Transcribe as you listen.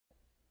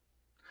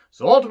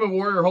So Ultimate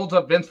Warrior holds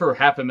up Vince for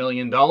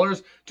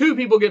 $500,000. Two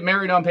people get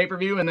married on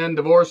pay-per-view and then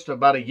divorced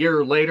about a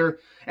year later.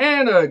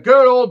 And a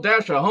good old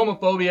dash of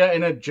homophobia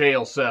in a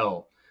jail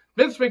cell.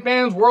 Vince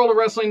McMahon's World of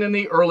Wrestling in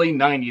the early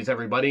 90s,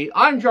 everybody.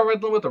 I'm John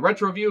Redland with a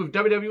retro review of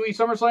WWE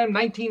SummerSlam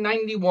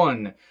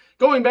 1991.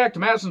 Going back to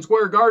Madison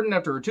Square Garden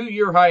after a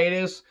 2-year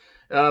hiatus.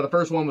 The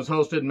first one was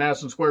hosted in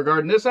Madison Square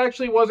Garden. This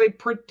actually was a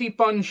pretty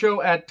fun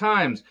show at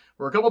times. There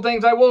were a couple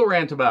things I will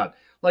rant about.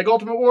 Like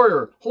Ultimate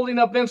Warrior holding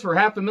up Vince for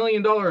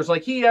 $500,000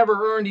 like he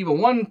ever earned even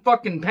one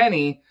fucking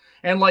penny.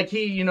 And like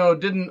he,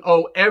 didn't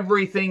owe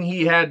everything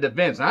he had to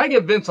Vince. And I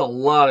give Vince a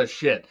lot of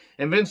shit.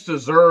 And Vince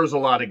deserves a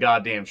lot of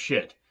goddamn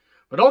shit.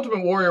 But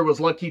Ultimate Warrior was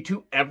lucky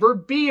to ever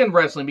be in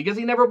wrestling because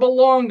he never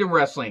belonged in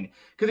wrestling.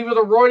 Because he was a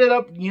roided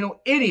up,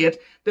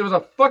 idiot that was a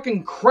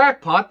fucking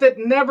crackpot that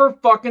never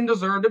fucking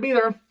deserved to be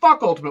there. And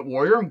fuck Ultimate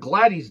Warrior. I'm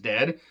glad he's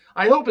dead.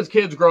 I hope his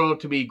kids grow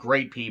up to be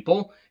great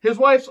people. His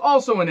wife's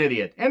also an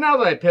idiot. And now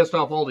that I pissed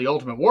off all the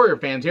Ultimate Warrior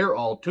fans here,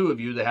 all two of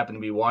you that happen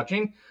to be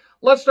watching,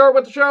 let's start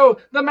with the show.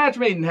 The match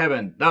made in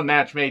heaven. The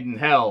match made in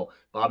hell.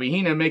 Bobby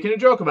Heenan making a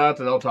joke about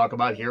that I'll talk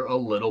about here a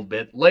little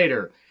bit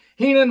later.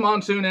 Heenan,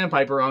 Monsoon, and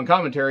Piper on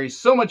commentary.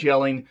 So much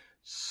yelling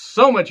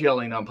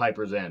on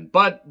Piper's end.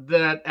 But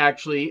that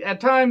actually, at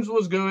times,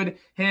 was good.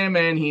 Him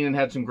and Heenan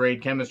had some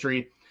great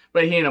chemistry.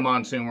 But Heenan and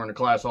Monsoon were in a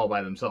class all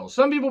by themselves.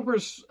 Some people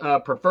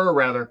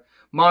prefer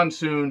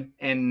Monsoon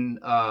and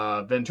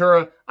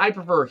Ventura. I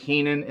prefer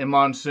Heenan and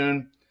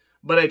Monsoon.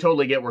 But I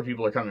totally get where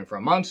people are coming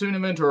from. Monsoon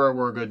and Ventura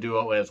were a good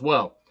duo as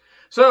well.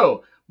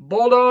 So,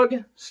 Bulldog,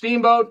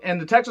 Steamboat,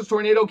 and the Texas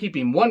Tornado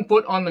keeping one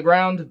foot on the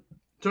ground.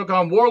 Took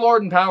on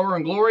Warlord and Power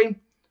and Glory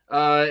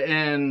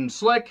and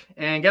Slick.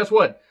 And guess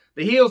what?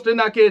 The heels did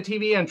not get a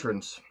TV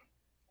entrance.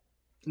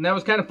 And that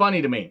was kind of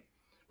funny to me.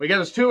 We got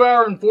this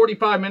 2-hour and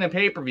 45-minute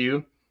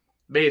pay-per-view,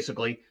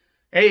 basically.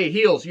 Hey,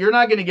 heels, you're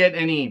not going to get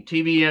any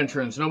TV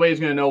entrance. Nobody's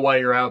going to know why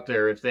you're out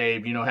there if they,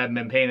 haven't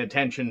been paying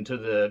attention to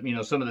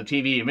the, some of the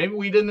TV. Maybe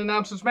we didn't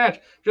announce this match.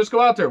 Just go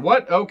out there.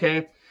 What?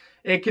 Okay.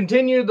 It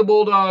continued the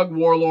Bulldog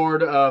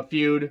Warlord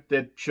feud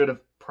that should have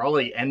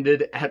probably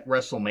ended at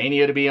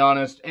WrestleMania, to be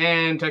honest,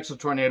 and Texas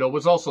Tornado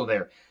was also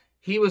there.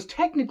 He was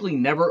technically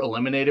never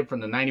eliminated from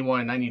the 91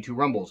 and 92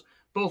 Rumbles.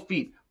 Both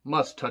feet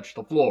must touch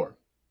the floor.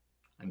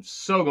 I'm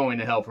so going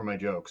to hell for my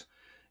jokes.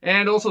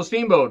 And also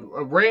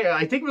Steamboat.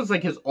 I think it was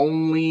like his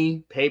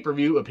only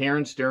pay-per-view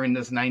appearance during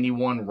this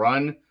 91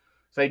 run.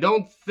 So I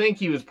don't think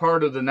he was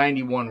part of the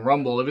 91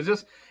 Rumble. It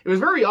was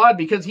very odd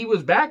because he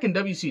was back in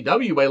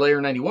WCW by later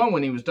 91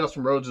 when he was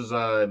Dustin Rhodes'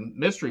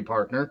 mystery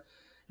partner.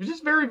 It was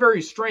just very,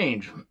 very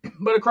strange.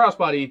 But a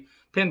crossbody,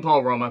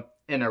 pinfall Roma,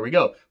 and there we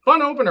go.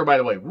 Fun opener, by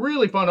the way.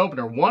 Really fun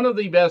opener. One of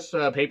the best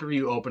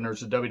pay-per-view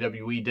openers that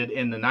WWE did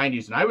in the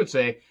 90s. And I would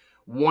say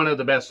one of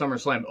the best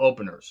SummerSlam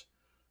openers.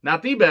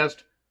 Not the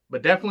best,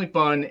 but definitely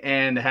fun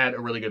and had a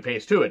really good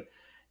pace to it.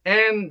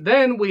 And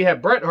then we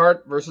have Bret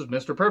Hart versus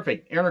Mr.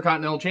 Perfect.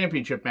 Intercontinental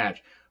Championship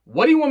match.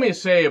 What do you want me to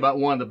say about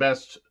one of the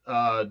best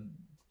WWE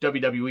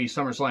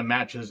SummerSlam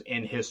matches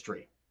in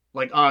history?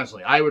 Like,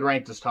 honestly, I would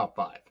rank this top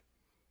 5.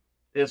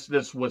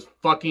 This was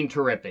fucking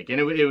terrific, and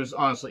it was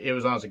honestly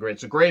great.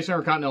 It's the greatest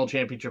Intercontinental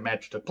Championship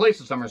match took place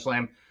at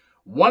SummerSlam.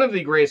 One of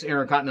the greatest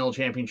Intercontinental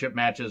Championship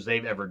matches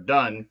they've ever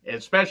done,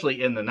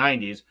 especially in the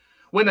 90s,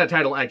 when that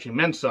title actually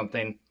meant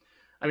something.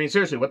 I mean,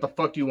 seriously, what the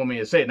fuck do you want me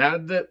to say? Now,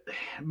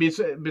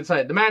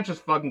 besides, the match is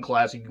fucking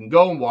classic. You can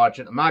go and watch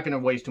it. I'm not going to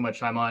waste too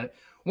much time on it.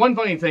 One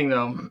funny thing,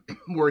 though,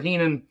 where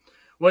Heenan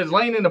was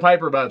laying into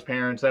Piper about his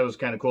parents, that was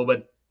kind of cool,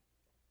 but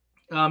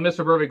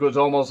Mr. Perfect was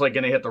almost like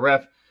going to hit the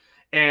ref.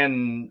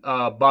 And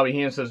Bobby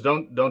Heenan says,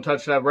 don't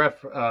touch that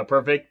ref,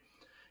 Perfect.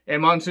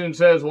 And Monsoon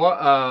says,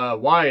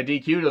 why a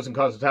DQ doesn't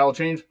cause a title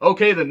change?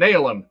 Okay, then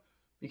nail him.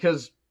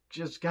 Because,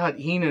 just God,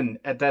 Heenan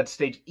at that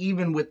stage,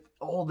 even with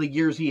all the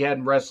years he had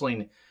in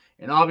wrestling,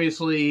 and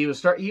obviously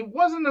he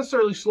wasn't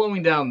necessarily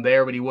slowing down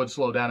there, but he would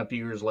slow down a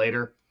few years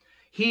later.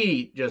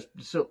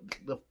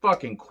 The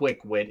fucking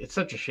quick wit. It's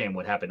such a shame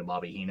what happened to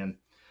Bobby Heenan.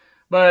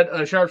 But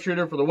a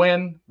sharpshooter for the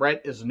win.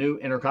 Bret is the new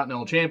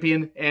Intercontinental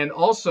Champion. And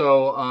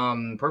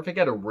also, Perfect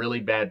had a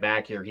really bad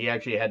back here. He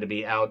actually had to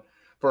be out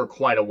for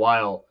quite a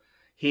while.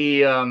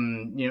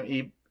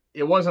 It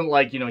wasn't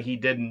like, he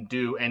didn't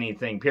do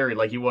anything, period.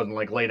 Like, he wasn't,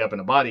 like, laid up in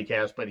a body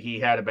cast, but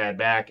he had a bad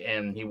back,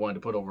 and he wanted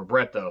to put over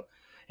Bret, though.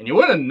 And you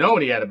wouldn't have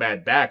known he had a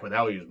bad back with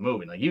how he was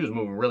moving. Like, he was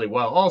moving really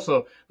well.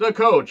 Also, the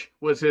coach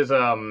was his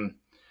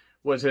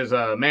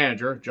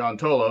manager, John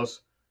Tolos,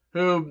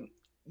 who...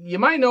 You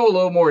might know a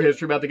little more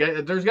history about the guy.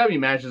 There's got to be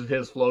matches of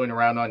his floating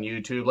around on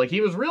YouTube. Like,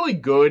 he was really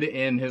good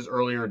in his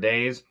earlier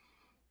days.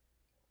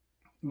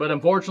 But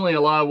unfortunately,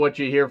 a lot of what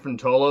you hear from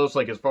Tolos,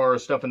 like as far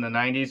as stuff in the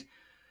 90s,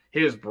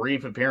 his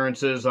brief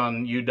appearances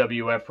on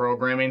UWF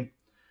programming.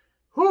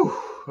 Whew,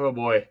 oh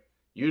boy.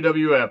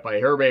 UWF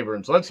by Herb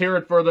Abrams. Let's hear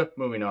it further.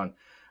 Moving on.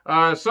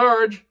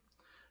 Sarge.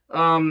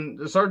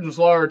 The Sergeant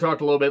Slaughter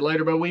talked a little bit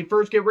later, but we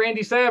first get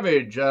Randy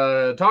Savage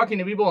talking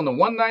to people on the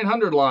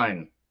 1-900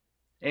 line.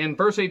 And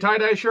first a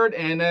tie-dye shirt,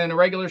 and then a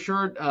regular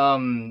shirt,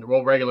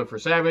 regular for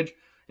Savage.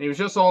 And he was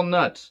just all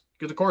nuts.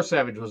 Because, of course,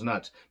 Savage was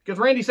nuts. Because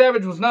Randy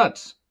Savage was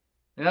nuts.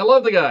 And I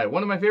love the guy.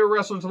 One of my favorite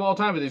wrestlers of all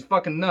time, but he's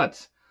fucking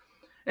nuts.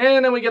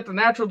 And then we get the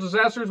Natural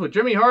Disasters with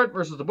Jimmy Hart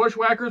versus the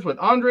Bushwhackers with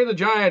Andre the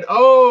Giant.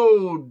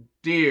 Oh,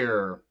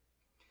 dear.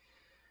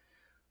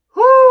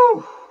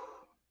 Whew.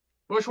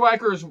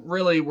 Bushwhackers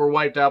really were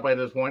wiped out by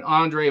this point.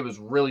 Andre, was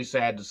really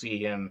sad to see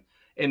him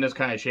in this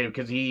kind of shape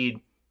because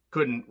he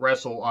couldn't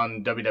wrestle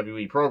on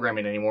WWE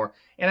programming anymore.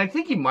 And I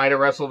think he might have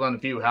wrestled on a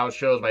few house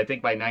shows, but I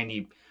think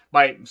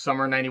by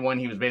summer 91,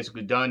 he was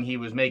basically done. He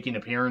was making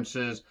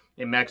appearances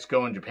in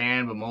Mexico and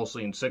Japan, but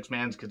mostly in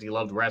six-mans because he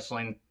loved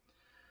wrestling.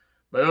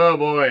 But oh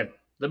boy,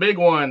 the big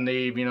one,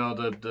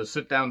 the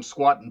sit-down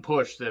squat and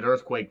push that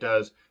Earthquake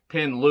does,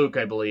 pinned Luke,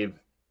 I believe.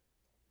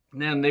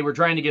 And then they were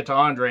trying to get to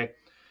Andre,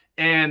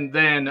 and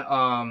then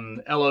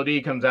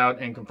LOD comes out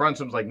and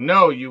confronts him, like,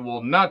 no, you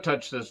will not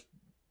touch this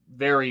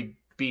very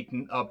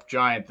beaten-up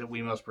giant that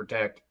we must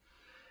protect.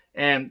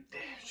 And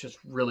it's just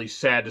really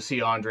sad to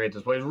see Andre at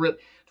this point. It's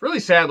really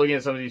sad looking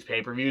at some of these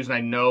pay-per-views, and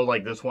I know,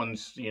 like, this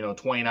one's,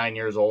 29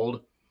 years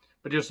old,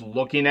 but just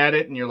looking at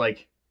it, and you're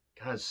like,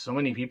 God, so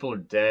many people are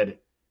dead.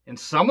 And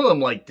some of them,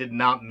 like, did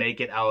not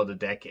make it out of the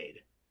decade.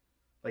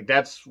 Like,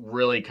 that's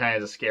really kind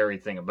of the scary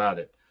thing about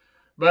it.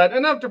 But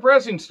enough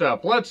depressing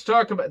stuff. Let's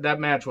talk about... That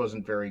match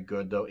wasn't very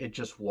good, though. It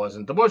just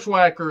wasn't. The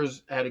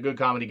Bushwhackers had a good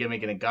comedy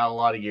gimmick, and it got a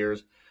lot of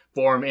years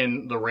for them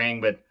in the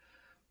ring, but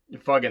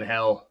fucking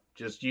hell.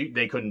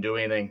 They couldn't do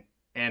anything.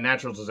 And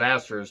Natural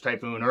Disasters,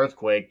 Typhoon,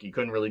 Earthquake, you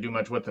couldn't really do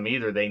much with them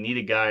either. They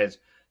needed guys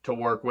to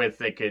work with.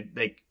 They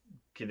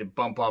could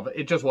bump off.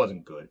 It just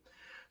wasn't good.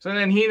 So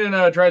then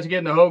Heenan tries to get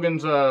into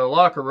Hogan's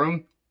locker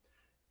room.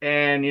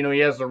 And, he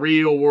has the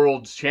Real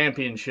World's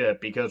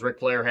Championship because Ric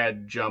Flair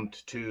had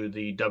jumped to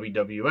the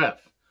WWF.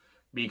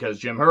 Because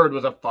Jim Herd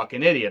was a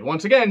fucking idiot.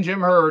 Once again,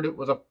 Jim Herd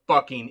was a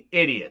fucking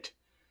idiot.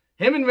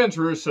 Him and Vince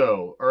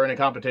Russo are in a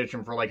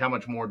competition for, like, how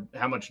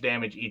much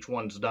damage each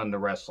one's done to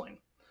wrestling.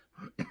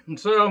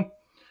 So,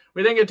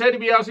 we then get Ted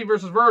DiBiase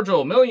versus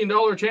Virgil, $1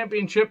 Million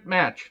Championship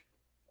match.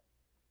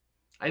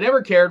 I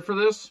never cared for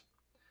this.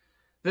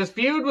 This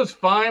feud was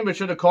fine, but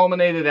should have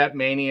culminated at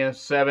Mania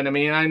 7. I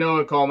mean, I know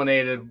it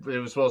culminated, it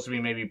was supposed to be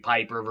maybe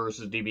Piper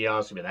versus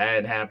DiBiase, but that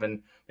had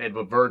happened. They had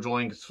put Virgil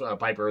in because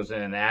Piper was in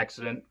an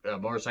accident, a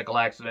motorcycle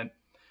accident.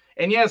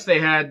 And yes, they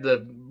had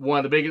one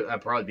of the biggest,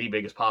 probably the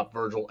biggest pop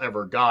Virgil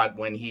ever got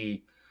when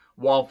he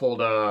waffled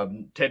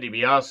Ted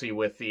DiBiase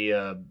with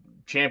the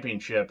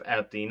championship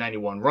at the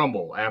 91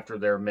 Rumble after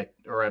their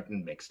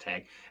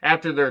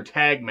after their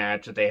tag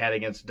match that they had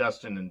against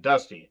Dustin and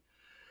Dusty.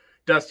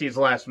 Dusty's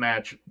last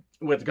match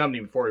with the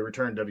company before he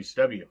returned to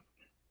WCW.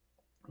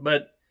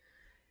 But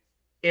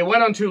it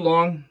went on too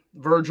long.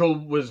 Virgil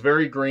was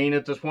very green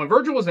at this point.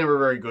 Virgil was never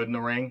very good in the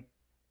ring.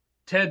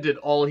 Ted did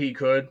all he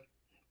could.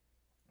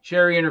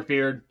 Sherry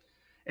interfered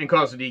and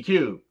caused a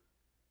DQ.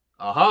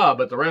 Aha,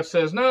 but the ref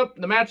says, nope,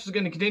 the match is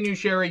going to continue.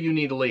 Sherry, you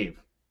need to leave.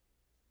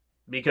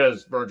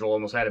 Because Virgil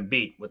almost had him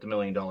beat with the $1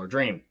 Million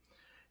Dream.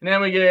 And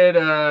then we get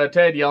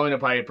Ted yelling at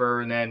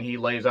Piper, and then he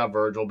lays out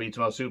Virgil, beats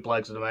him up,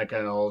 suplexes him, that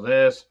kind of all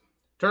this.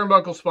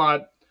 Turnbuckle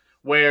spot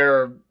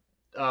where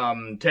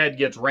Ted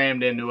gets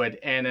rammed into it,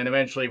 and then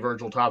eventually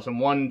Virgil tops him.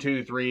 1,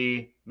 2,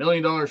 3. $1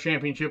 Million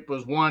Championship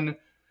was won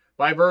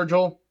by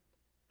Virgil.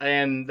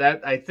 And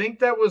I think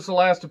that was the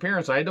last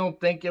appearance. I don't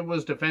think it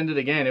was defended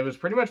again. It was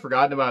pretty much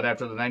forgotten about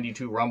after the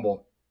 92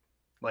 Rumble.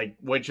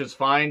 Which is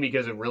fine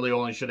because it really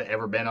only should have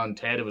ever been on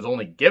Ted. It was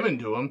only given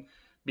to him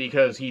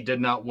because he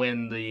did not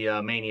win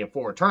the Mania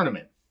 4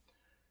 tournament.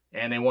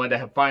 And they wanted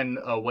to find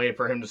a way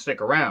for him to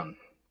stick around.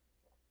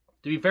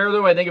 To be fair,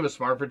 though, I think it was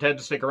smart for Ted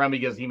to stick around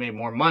because he made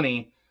more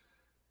money.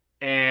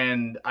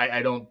 And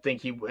I don't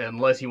think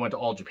unless he went to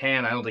All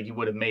Japan, I don't think he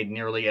would have made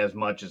nearly as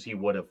much as he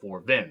would have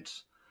for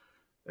Vince.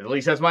 At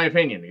least that's my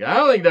opinion. I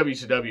don't think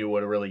WCW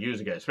would have really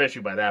used a guy,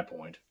 especially by that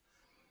point.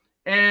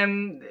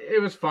 And it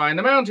was fine.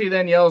 The Mountie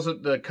then yells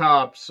at the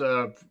cops,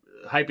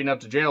 hyping up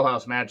the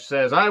jailhouse match,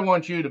 says, I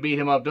want you to beat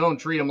him up. Don't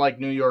treat him like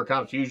New York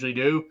cops usually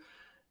do.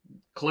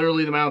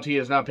 Clearly, the Mountie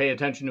has not paid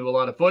attention to a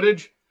lot of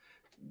footage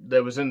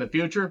that was in the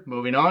future.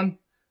 Moving on.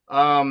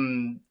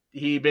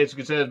 He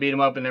basically says, beat him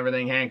up and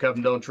everything, handcuff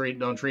him, don't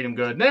treat him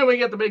good. And then we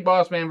get the Big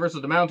Boss Man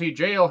versus the Mountie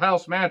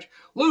jailhouse match.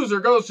 Loser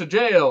goes to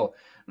jail.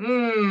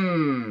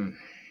 There's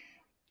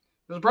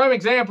a prime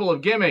example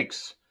of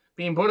gimmicks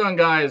being put on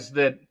guys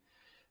that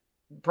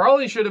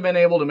probably should have been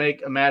able to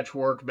make a match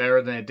work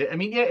better than it did. I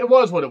mean, yeah, it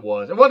was what it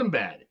was. It wasn't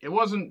bad. It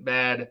wasn't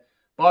bad.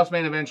 Boss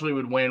Man eventually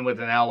would win with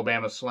an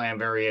Alabama Slam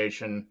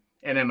variation,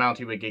 and then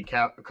Mountie would get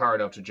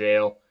carted up to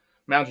jail.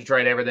 Mountie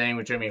tried everything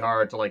with Jimmy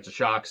Hart to, like, the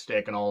shock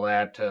stick and all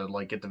that to,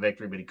 like, get the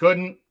victory, but he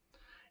couldn't.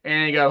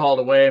 And he got hauled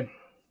away.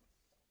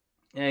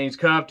 And he's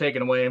cuffed,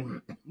 taken away.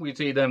 We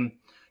see them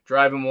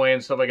drive him away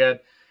and stuff like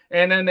that.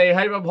 And then they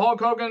hype up Hulk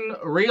Hogan,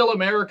 Real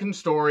American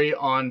Story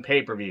on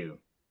pay-per-view.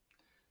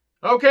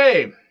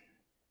 Okay.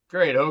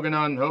 Great, Hogan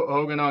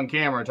on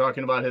camera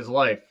talking about his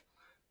life.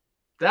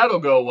 That'll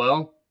go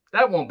well.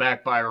 That won't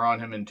backfire on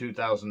him in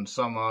 2000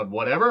 some odd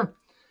whatever.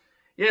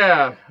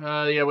 Yeah,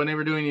 when they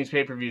were doing these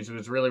pay-per-views, it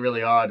was really,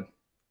 really odd.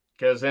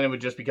 because then it would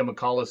just become a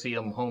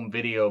Coliseum home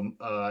video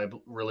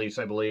release,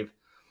 I believe.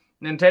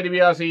 And then Ted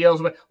DiBiase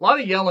yells about... A lot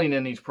of yelling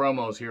in these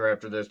promos here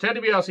after this. Ted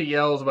DiBiase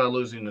yells about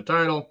losing the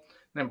title. And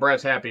then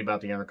Bret's happy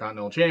about the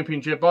Intercontinental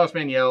Championship.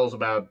 Bossman yells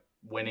about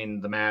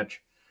winning the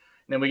match.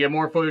 And then we get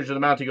more footage of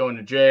the Mountie going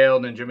to jail.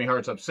 And then Jimmy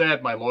Hart's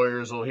upset. My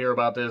lawyers will hear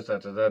about this.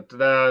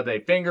 They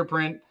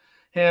fingerprint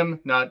him,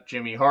 not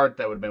Jimmy Hart.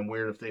 That would have been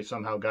weird if they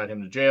somehow got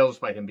him to jail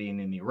despite him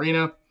being in the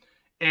arena.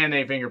 And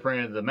they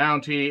fingerprinted the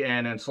Mountie.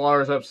 And then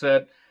Slaughter's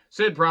upset.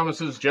 Sid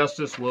promises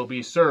justice will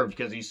be served.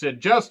 Because he said,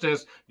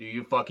 justice, do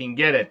you fucking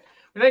get it?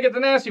 We then get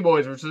the Nasty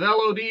Boys versus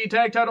LOD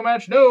tag title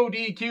match. No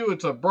DQ,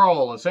 it's a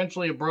brawl.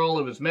 Essentially a brawl.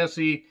 It was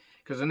messy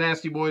because the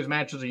Nasty Boys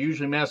matches are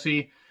usually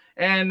messy.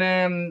 And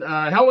then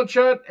Helmet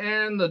Shut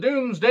and the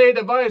Doomsday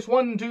Device.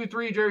 1, 2,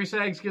 3. Jerry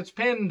Sags gets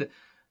pinned.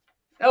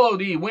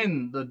 LOD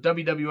win the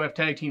WWF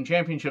Tag Team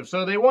Championship.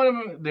 So they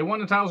won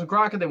the titles in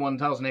Crockett. They won the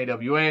titles in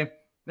AWA.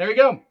 There you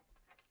go.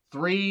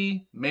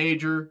 3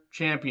 major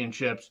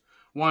championships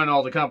won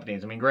all the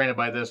companies. I mean, granted,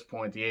 by this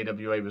point, the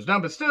AWA was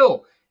done, but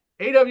still...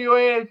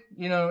 AWA,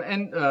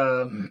 and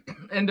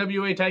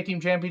NWA Tag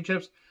Team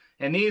Championships,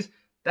 and these,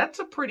 that's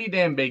a pretty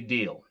damn big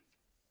deal.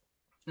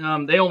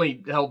 They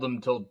only held them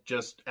until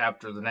just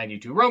after the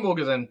 92 Rumble,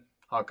 because then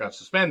Hawk got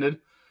suspended.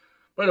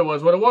 But it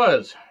was what it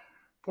was.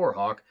 Poor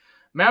Hawk.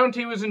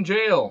 Mountie was in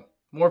jail.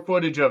 More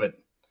footage of it.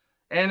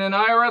 And then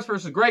IRS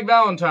versus Greg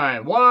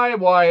Valentine.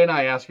 Why, and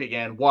I ask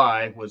again,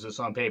 why was this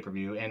on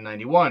pay-per-view in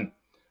 91?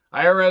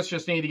 IRS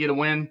just needed to get a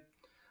win.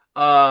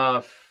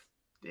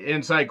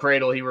 Inside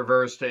cradle, he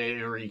reversed,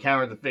 or he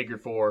countered the figure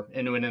 4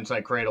 into an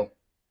inside cradle.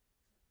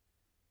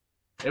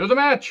 It was a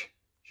match.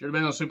 Should have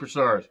been on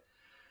Superstars.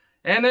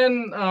 And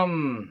then,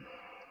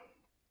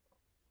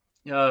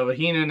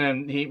 Heenan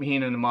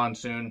and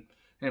Monsoon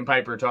and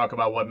Piper talk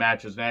about what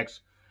match is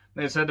next.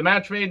 They said, the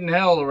match made in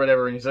hell, or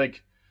whatever, and he's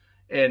like,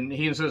 and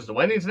Heenan says, the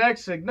wedding's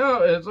next? Like,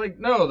 no, it's like,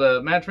 no,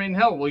 the match made in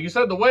hell. Well, you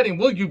said the wedding.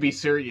 Will you be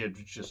serious?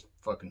 It's just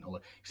fucking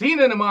hilarious.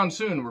 Heenan and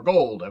Monsoon were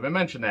gold. I haven't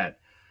mentioned that.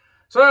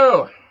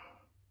 So...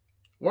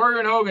 Warrior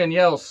and Hogan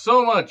yell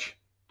so much,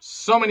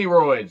 so many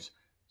roids.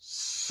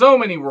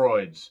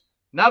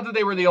 Not that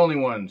they were the only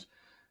ones,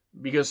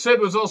 because Sid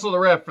was also the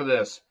ref for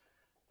this.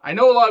 I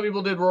know a lot of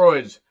people did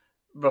roids,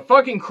 but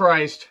fucking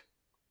Christ,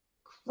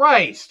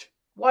 why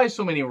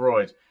so many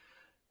roids?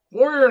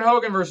 Warrior and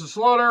Hogan versus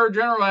Slaughter,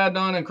 General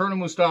Adnan, and Colonel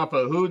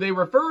Mustafa, who they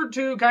referred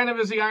to kind of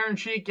as the Iron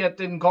Sheik, yet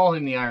didn't call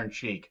him the Iron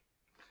Sheik.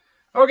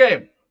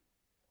 Okay.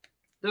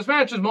 This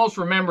match is most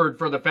remembered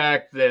for the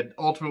fact that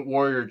Ultimate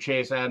Warrior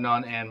chased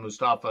Adnan and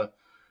Mustafa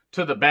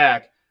to the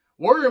back.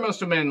 Warrior must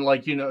have been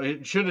like,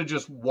 it should have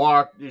just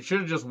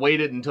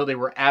waited until they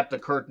were at the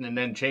curtain and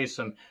then chased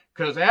them.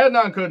 Because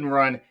Adnan couldn't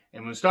run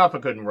and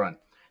Mustafa couldn't run.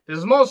 This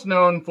is most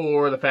known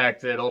for the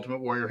fact that Ultimate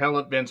Warrior held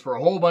up Vince for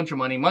a whole bunch of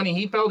money. Money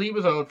he felt he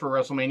was owed for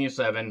WrestleMania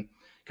 7.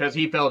 Because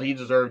he felt he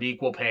deserved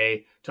equal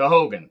pay to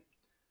Hogan.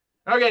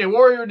 Okay,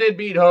 Warrior did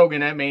beat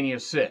Hogan at Mania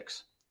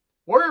 6.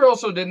 Warrior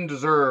also didn't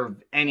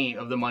deserve any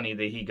of the money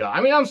that he got.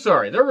 I mean, I'm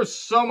sorry. There was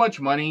so much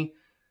money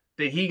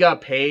that he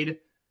got paid,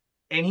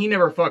 and he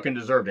never fucking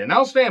deserved it. And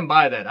I'll stand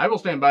by that. I will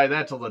stand by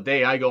that till the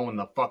day I go in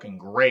the fucking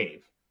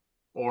grave.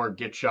 Or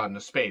get shot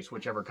into space,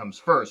 whichever comes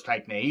first,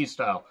 Type Nae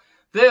style.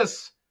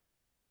 This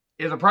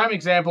is a prime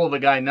example of a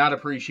guy not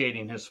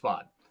appreciating his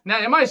spot. Now,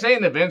 am I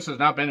saying that Vince has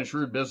not been a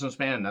shrewd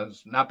businessman,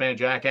 has not been a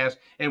jackass,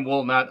 and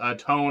will not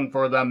atone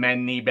for the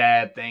many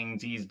bad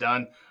things he's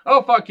done?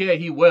 Oh, fuck yeah,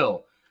 he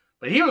will.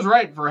 But he was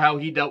right for how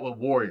he dealt with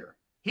Warrior.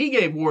 He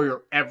gave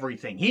Warrior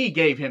everything. He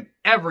gave him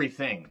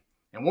everything.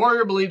 And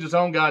Warrior believed his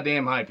own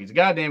goddamn hype. He's a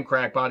goddamn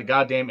crackpot, a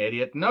goddamn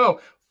idiot.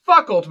 No,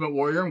 fuck Ultimate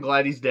Warrior. I'm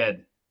glad he's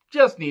dead.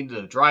 Just need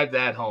to drive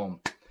that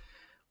home.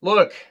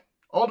 Look,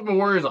 Ultimate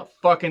Warrior's a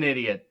fucking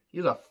idiot.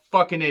 He's a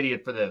fucking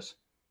idiot for this.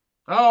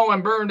 Oh,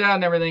 I'm burned out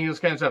and everything, this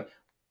kind of stuff.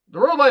 The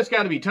road life's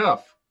got to be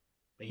tough.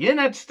 But you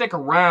didn't have to stick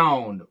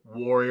around,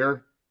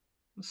 Warrior.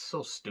 That's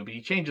so stupid.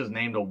 He changed his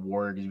name to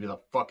Warrior because he was a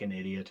fucking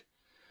idiot.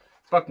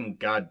 Fucking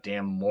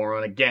goddamn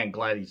moron. Again,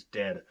 glad he's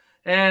dead.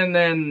 And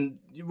then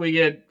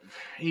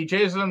he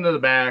chases him to the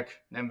back,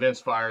 and Vince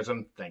fires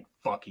him. Thank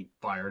fuck he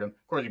fired him.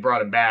 Of course, he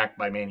brought him back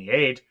by Mania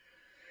 8.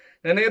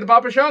 Then they had the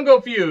Papa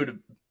Shango feud.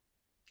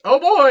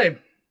 Oh boy!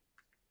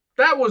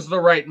 That was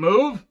the right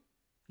move.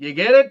 You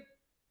get it?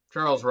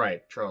 Charles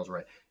Wright.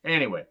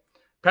 Anyway,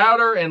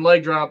 Powder and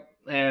leg drop,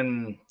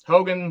 and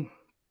Hogan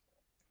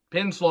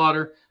pinned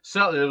Slaughter.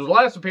 So, it was the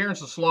last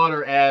appearance of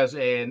Slaughter as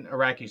an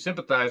Iraqi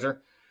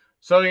sympathizer.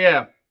 So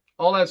yeah,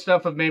 all that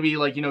stuff of maybe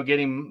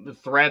getting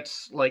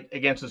threats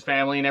against his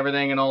family and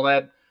everything and all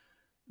that,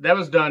 that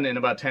was done in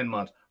about 10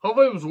 months.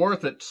 Hopefully it was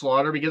worth it,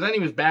 Slaughter, because then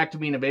he was back to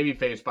being a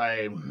babyface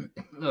by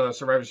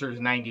Survivor Series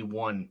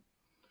 91.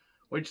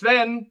 Which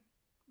then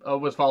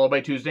was followed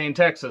by Tuesday in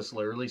Texas,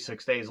 literally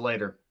 6 days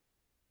later.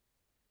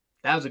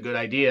 That was a good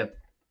idea.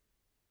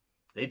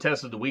 They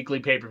tested the weekly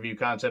pay-per-view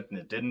concept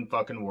and it didn't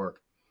fucking work.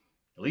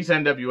 At least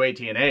NWA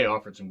TNA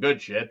offered some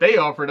good shit. They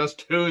offered us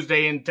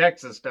Tuesday in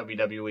Texas,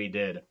 WWE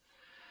did.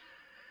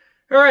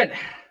 Alright,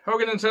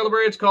 Hogan and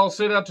Celebrates calls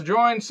Sid out to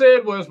join.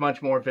 Sid was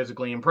much more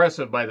physically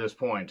impressive by this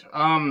point.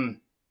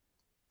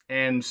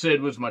 And Sid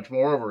was much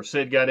more over.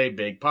 Sid got a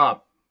big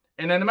pop.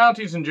 And then the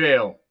Mounties in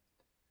jail.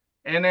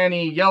 And then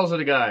he yells at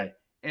a guy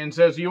and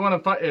says, you want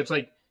to fight? It's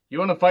like, you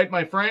want to fight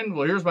my friend?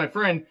 Well, here's my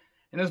friend.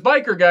 And this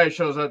biker guy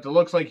shows up that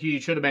looks like he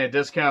should have been a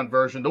discount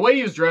version. The way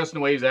he was dressed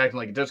and the way he's acting,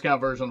 like a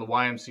discount version of the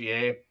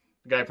YMCA.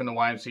 The guy from the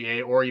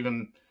YMCA. Or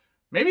even,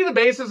 maybe the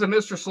basis of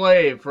Mr.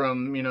 Slave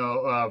from,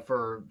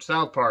 for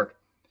South Park.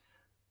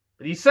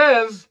 But he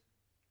says,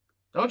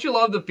 don't you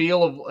love the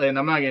feel of, and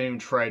I'm not going to even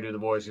try to do the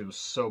voice, it was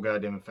so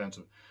goddamn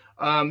offensive.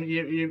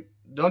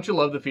 Don't you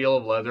love the feel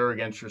of leather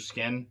against your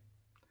skin?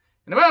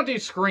 And the Mountie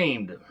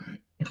screamed.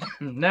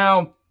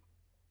 Now,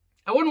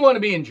 I wouldn't want to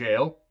be in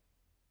jail.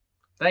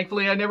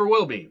 Thankfully, I never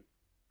will be.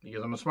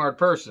 Because I'm a smart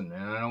person,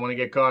 and I don't want to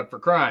get caught for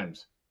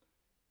crimes.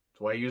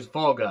 That's why I use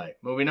Fall Guy.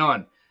 Moving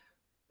on.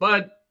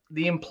 But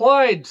the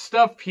implied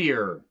stuff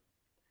here.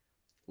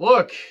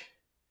 Look,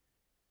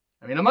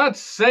 I mean, I'm not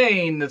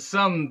saying that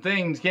some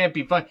things can't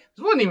be funny.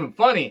 This wasn't even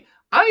funny.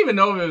 I don't even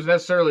know if it was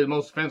necessarily the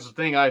most offensive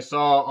thing I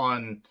saw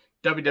on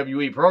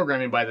WWE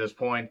programming by this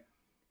point.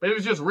 But it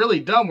was just really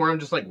dumb where I'm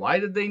just like, why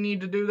did they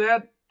need to do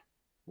that?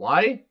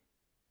 Why?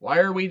 Why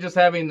are we just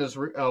having this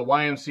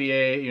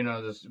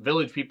YMCA, this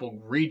Village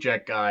People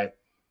reject guy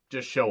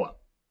just show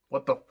up?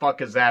 What the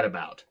fuck is that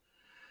about?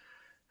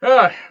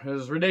 This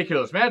is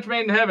ridiculous. Match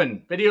made in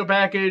heaven. Video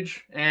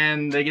package.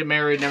 And they get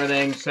married and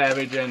everything.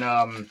 Savage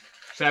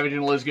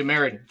and Liz get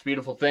married. It's a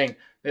beautiful thing.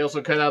 They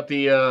also cut out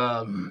the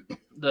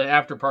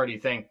after party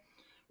thing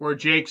where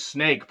Jake's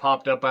snake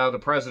popped up out of the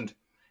present.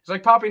 It's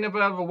like popping up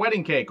out of a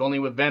wedding cake, only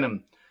with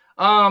Venom.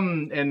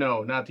 And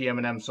no, not the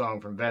Eminem song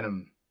from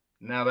Venom.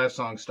 Now that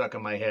song's stuck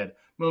in my head.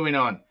 Moving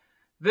on.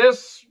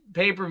 This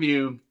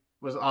pay-per-view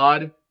was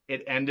odd.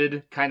 It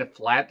ended kind of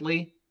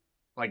flatly.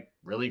 Like,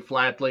 really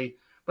flatly.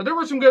 But there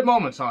were some good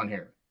moments on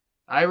here.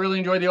 I really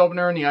enjoyed the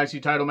opener and the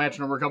IC title match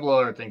and over a couple of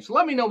other things. So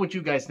let me know what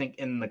you guys think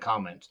in the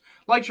comments.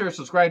 Like, share,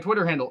 subscribe,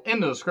 Twitter handle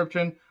in the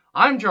description.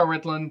 I'm Joe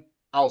Ritlin.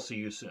 I'll see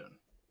you soon.